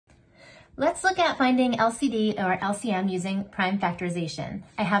Let's look at finding LCD or LCM using prime factorization.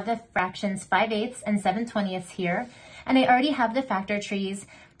 I have the fractions 5/8 and 7/20 here, and I already have the factor trees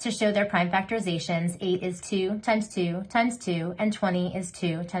to show their prime factorizations. 8 is 2 times 2 times 2, and 20 is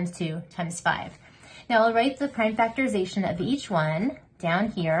 2 times 2 times 5. Now I'll write the prime factorization of each one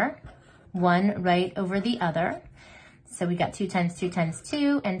down here, one right over the other. So we got 2 times 2 times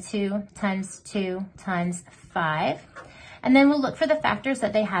 2, and 2 times 2 times 5. And then we'll look for the factors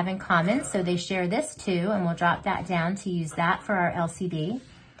that they have in common. So they share this 2, and we'll drop that down to use that for our LCD.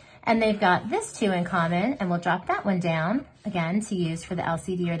 And they've got this 2 in common, and we'll drop that one down, again, to use for the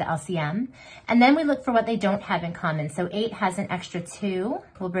LCD or the LCM. And then we look for what they don't have in common. So 8 has an extra 2.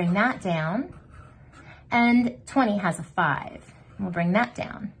 We'll bring that down. And 20 has a 5. We'll bring that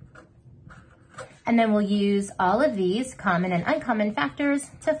down. And then we'll use all of these common and uncommon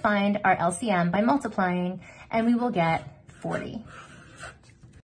factors to find our LCM by multiplying, and we will get 40.